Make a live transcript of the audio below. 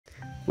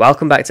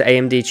Welcome back to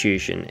AMD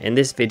Tuition. In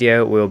this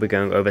video we will be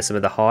going over some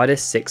of the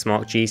hardest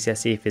 6-mark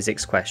GCSE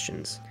Physics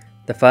questions.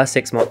 The first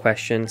 6-mark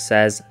question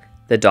says,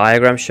 the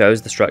diagram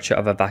shows the structure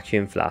of a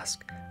vacuum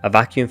flask. A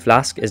vacuum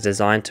flask is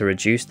designed to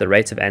reduce the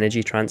rate of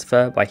energy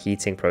transfer by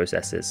heating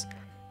processes.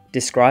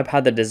 Describe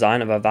how the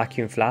design of a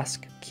vacuum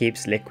flask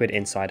keeps liquid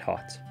inside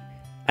hot.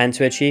 And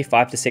to achieve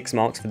 5 to 6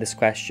 marks for this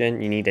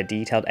question, you need a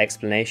detailed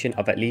explanation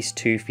of at least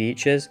 2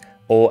 features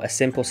or a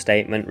simple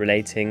statement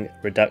relating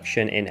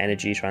reduction in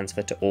energy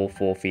transfer to all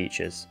 4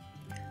 features.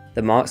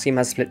 The mark scheme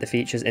has split the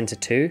features into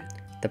 2,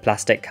 the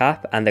plastic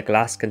cap and the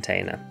glass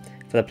container.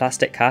 For the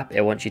plastic cap,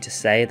 it wants you to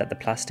say that the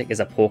plastic is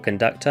a poor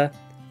conductor.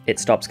 It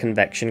stops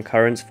convection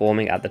currents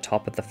forming at the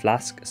top of the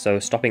flask, so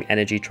stopping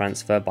energy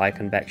transfer by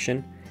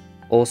convection.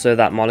 Also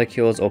that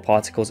molecules or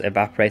particles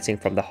evaporating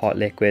from the hot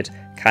liquid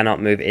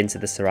cannot move into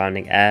the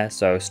surrounding air,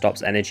 so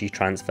stops energy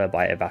transfer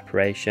by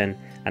evaporation.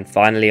 And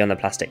finally, on the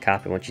plastic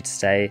cap, I want you to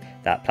say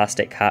that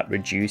plastic cap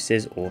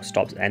reduces or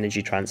stops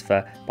energy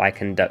transfer by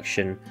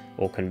conduction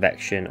or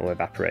convection or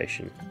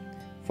evaporation.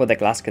 For the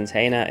glass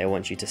container, I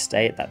want you to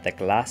state that the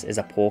glass is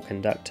a poor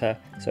conductor,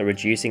 so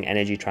reducing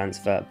energy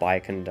transfer by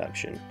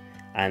conduction.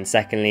 And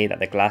secondly, that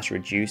the glass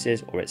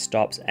reduces or it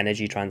stops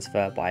energy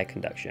transfer by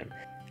conduction.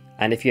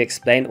 And if you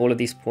explain all of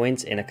these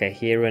points in a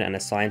coherent and a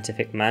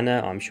scientific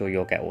manner, I'm sure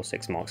you'll get all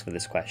 6 marks for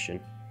this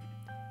question.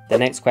 The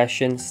next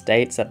question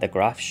states that the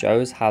graph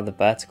shows how the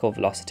vertical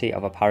velocity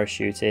of a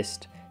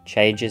parachutist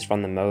changes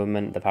from the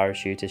moment the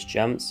parachutist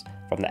jumps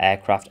from the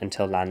aircraft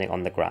until landing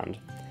on the ground.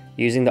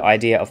 Using the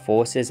idea of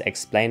forces,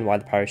 explain why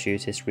the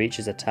parachutist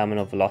reaches a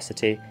terminal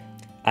velocity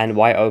and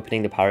why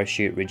opening the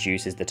parachute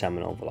reduces the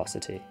terminal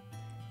velocity.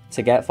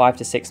 To get 5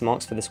 to 6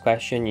 marks for this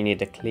question, you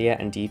need a clear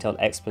and detailed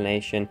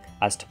explanation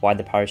as to why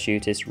the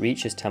parachutist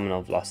reaches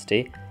terminal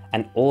velocity,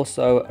 and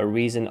also a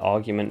reasoned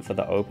argument for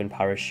the open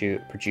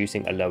parachute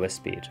producing a lower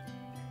speed.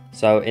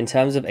 So in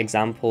terms of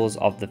examples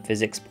of the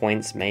physics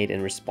points made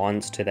in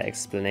response to the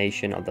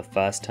explanation of the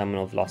first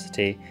terminal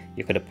velocity,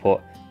 you could have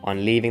put,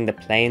 on leaving the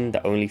plane,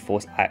 the only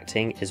force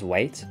acting is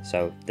weight,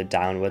 so the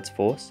downwards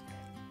force.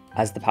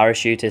 As the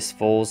parachutist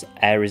falls,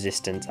 air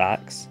resistance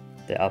acts,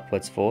 the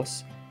upwards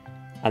force.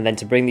 And then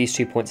to bring these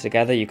 2 points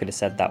together, you could have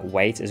said that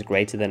weight is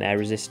greater than air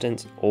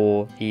resistance,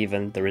 or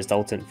even the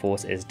resultant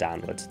force is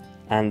downwards.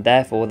 And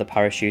therefore the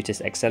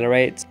parachutist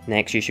accelerates.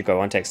 Next, you should go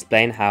on to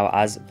explain how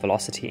as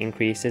velocity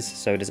increases,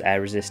 so does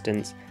air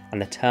resistance, and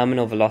the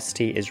terminal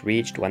velocity is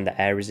reached when the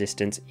air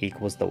resistance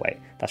equals the weight.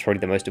 That's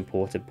probably the most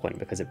important point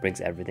because it brings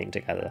everything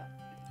together.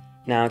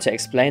 Now to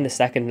explain the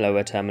second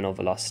lower terminal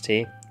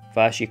velocity,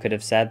 first you could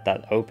have said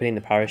that opening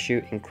the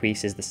parachute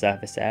increases the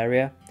surface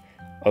area.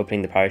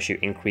 Opening the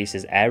parachute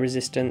increases air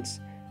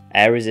resistance.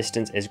 Air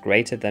resistance is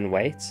greater than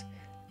weight.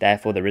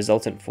 Therefore, the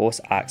resultant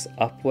force acts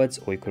upwards,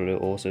 or you could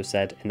have also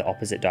said in the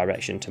opposite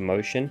direction to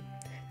motion.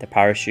 The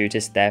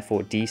parachutist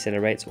therefore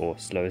decelerates or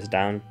slows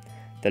down.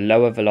 The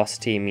lower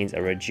velocity means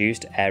a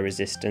reduced air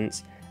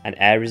resistance, and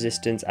air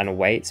resistance and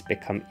weight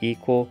become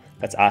equal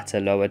but at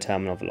a lower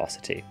terminal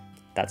velocity.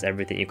 That's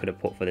everything you could have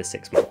put for this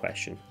 6-mark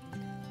question.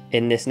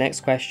 In this next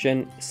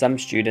question, some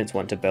students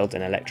want to build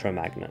an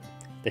electromagnet.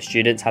 The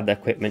students have the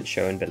equipment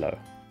shown below.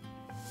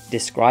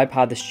 Describe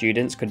how the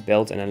students could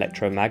build an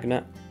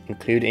electromagnet.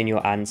 Include in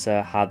your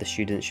answer how the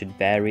students should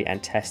vary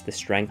and test the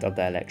strength of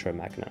the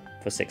electromagnet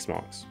for 6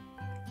 marks.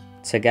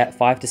 To get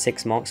 5 to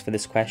 6 marks for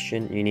this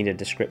question, you need a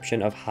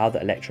description of how the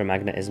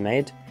electromagnet is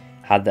made,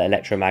 how the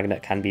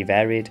electromagnet can be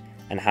varied,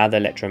 and how the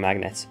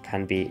electromagnet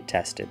can be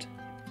tested.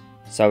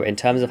 So in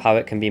terms of how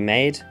it can be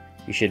made,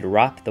 you should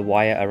wrap the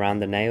wire around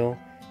the nail,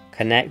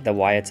 connect the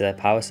wire to the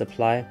power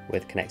supply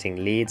with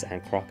connecting leads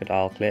and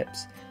crocodile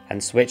clips,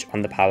 and switch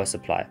on the power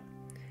supply.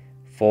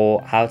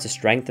 For how to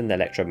strengthen the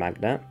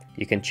electromagnet,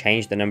 you can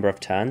change the number of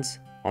turns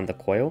on the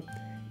coil,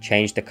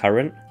 change the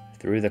current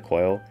through the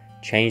coil,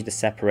 change the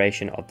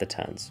separation of the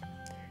turns.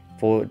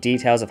 For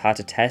details of how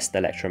to test the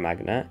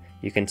electromagnet,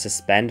 you can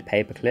suspend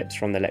paper clips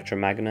from the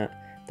electromagnet.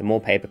 The more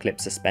paper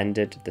clips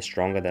suspended, the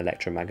stronger the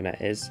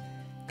electromagnet is.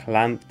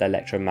 Clamp the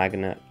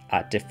electromagnet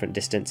at different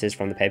distances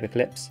from the paper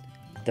clips.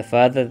 The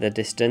further the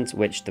distance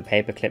which the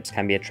paper clips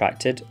can be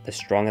attracted, the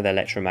stronger the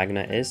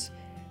electromagnet is.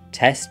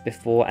 Test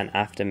before and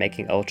after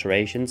making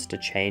alterations to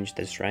change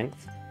the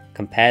strength.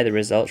 Compare the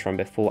results from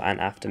before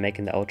and after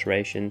making the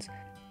alterations,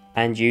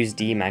 and use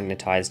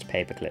demagnetized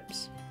paper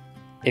clips.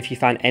 If you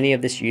found any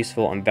of this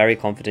useful, I'm very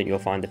confident you'll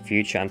find the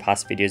future and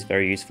past videos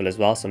very useful as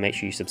well, so make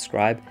sure you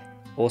subscribe.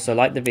 Also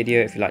like the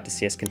video if you'd like to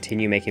see us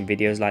continue making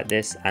videos like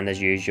this, and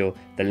as usual,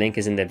 the link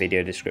is in the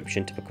video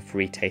description to book a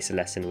free taster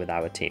lesson with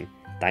our team.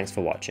 Thanks for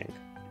watching.